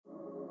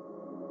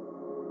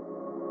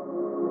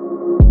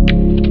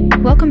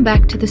Welcome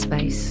back to The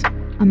Space,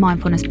 a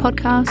mindfulness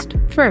podcast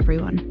for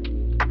everyone.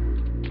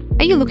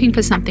 Are you looking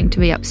for something to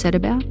be upset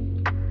about?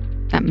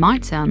 That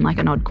might sound like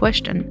an odd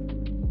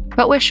question,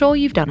 but we're sure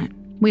you've done it.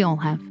 We all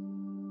have.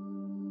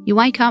 You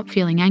wake up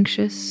feeling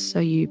anxious, so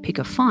you pick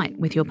a fight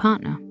with your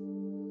partner.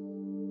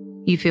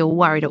 You feel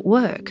worried at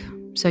work,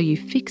 so you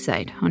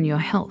fixate on your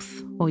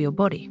health or your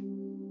body.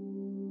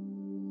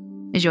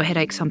 Is your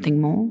headache something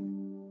more?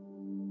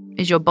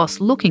 Is your boss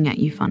looking at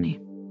you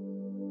funny?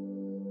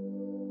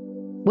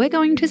 We're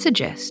going to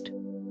suggest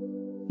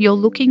you're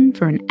looking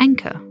for an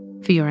anchor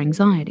for your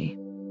anxiety.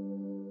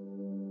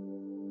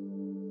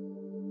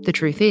 The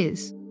truth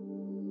is,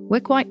 we're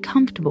quite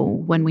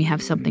comfortable when we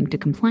have something to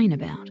complain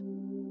about.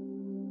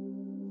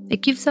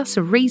 It gives us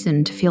a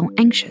reason to feel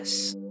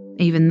anxious,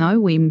 even though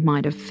we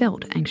might have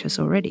felt anxious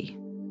already.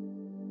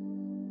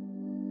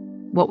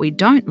 What we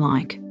don't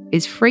like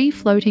is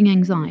free-floating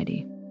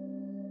anxiety,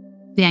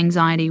 the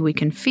anxiety we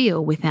can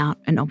feel without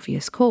an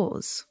obvious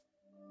cause.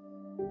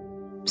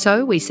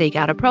 So we seek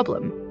out a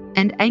problem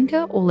and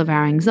anchor all of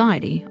our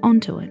anxiety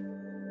onto it.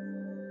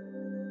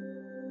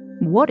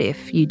 What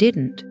if you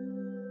didn't?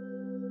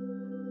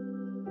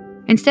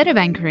 Instead of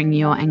anchoring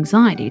your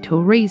anxiety to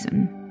a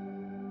reason,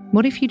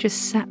 what if you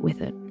just sat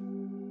with it?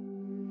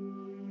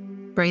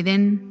 Breathe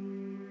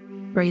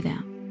in, breathe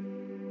out.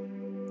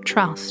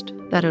 Trust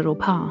that it'll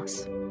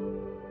pass.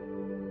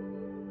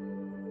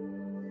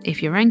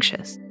 If you're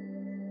anxious,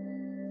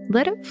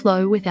 let it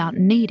flow without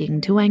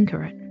needing to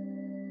anchor it.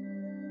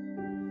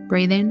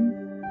 Breathe in,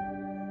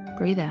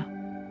 breathe out.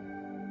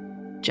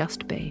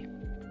 Just be.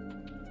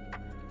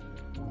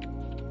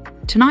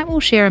 Tonight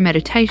we'll share a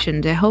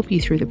meditation to help you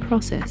through the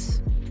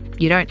process.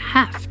 You don't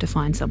have to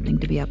find something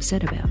to be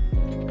upset about.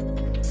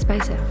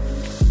 Space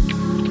out.